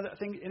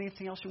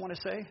anything else you want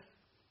to say?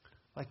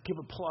 Like, give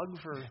a plug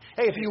for,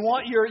 hey, if you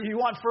want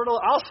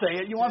I'll say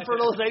it. You want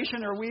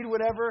fertilization or weed,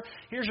 whatever.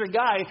 Here's your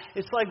guy.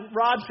 It's like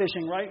rod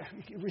fishing, right?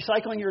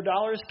 Recycling your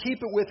dollars.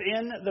 Keep it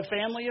within the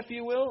family, if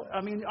you will.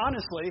 I mean,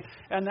 honestly,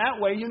 and that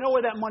way you know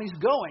where that money's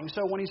going.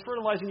 So when he's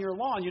fertilizing your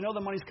lawn, you know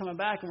the money's coming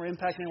back, and we're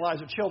impacting the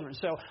lives of children.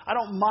 So I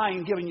don't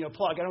mind giving you a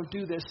plug. I don't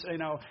do this,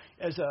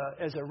 as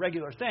a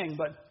regular thing,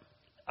 but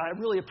I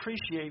really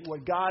appreciate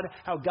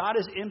how God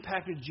has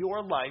impacted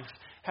your life,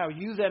 how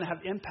you then have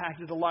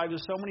impacted the lives of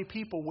so many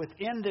people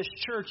within this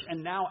church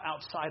and now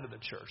outside of the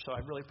church. So I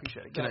really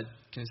appreciate it. Can I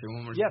say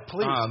one more? Yeah,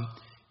 please.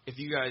 If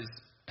you guys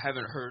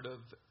haven't heard of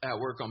At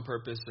Work on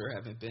Purpose or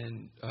haven't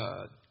been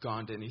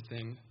gone to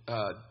anything,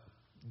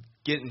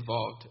 get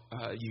involved.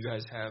 You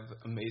guys have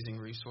amazing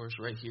resource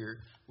right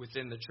here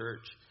within the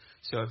church.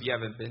 So if you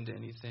haven't been to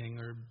anything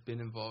or been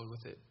involved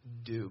with it,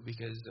 do,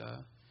 because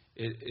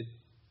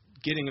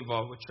getting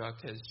involved with Chuck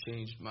has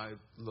changed my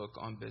look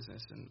on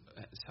business and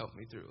has helped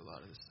me through a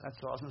lot of this stuff.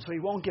 That's awesome. So he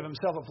won't give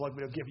himself a plug,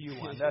 but he'll give you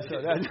one. That's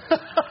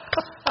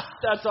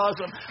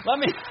awesome. Let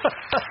me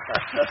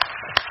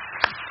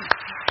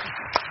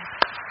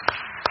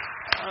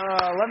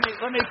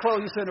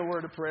close this in a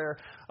word of prayer.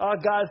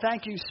 God,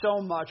 thank you so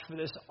much for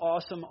this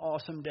awesome,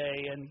 awesome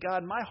day. And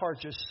God, my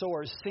heart just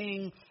soars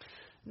seeing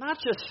not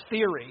just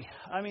theory.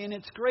 I mean,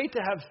 it's great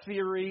to have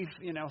theory,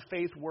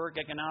 faith, work,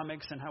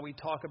 economics, and how we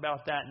talk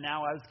about that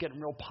now. It's getting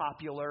real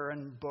popular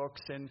in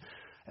books, and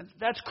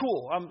that's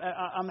cool.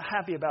 I'm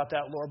happy about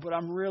that, Lord. But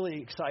I'm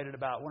really excited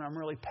about, what I'm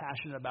really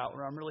passionate about,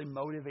 what I'm really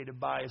motivated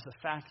by, is the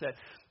fact that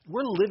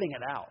we're living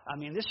it out. I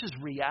mean, this is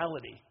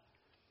reality.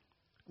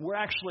 We're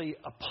actually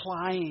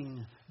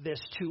applying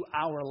this to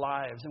our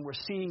lives, and we're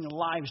seeing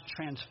lives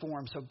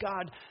transform. So,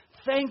 God,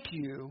 thank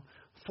you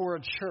for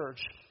a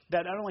church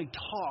that not only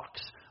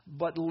talks,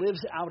 but lives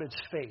out its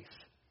faith,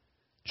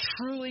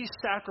 truly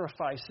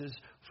sacrifices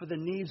for the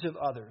needs of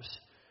others.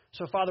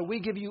 So, Father, we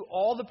give you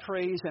all the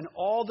praise and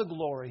all the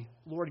glory.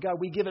 Lord God,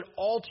 we give it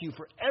all to you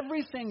for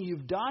everything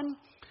you've done,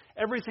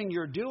 everything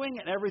you're doing,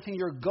 and everything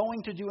you're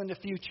going to do in the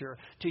future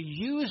to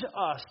use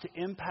us to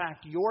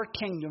impact your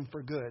kingdom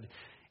for good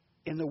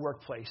in the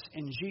workplace.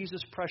 In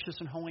Jesus' precious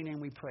and holy name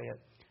we pray it.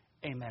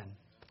 Amen.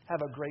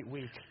 Have a great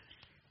week.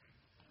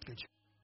 Good job.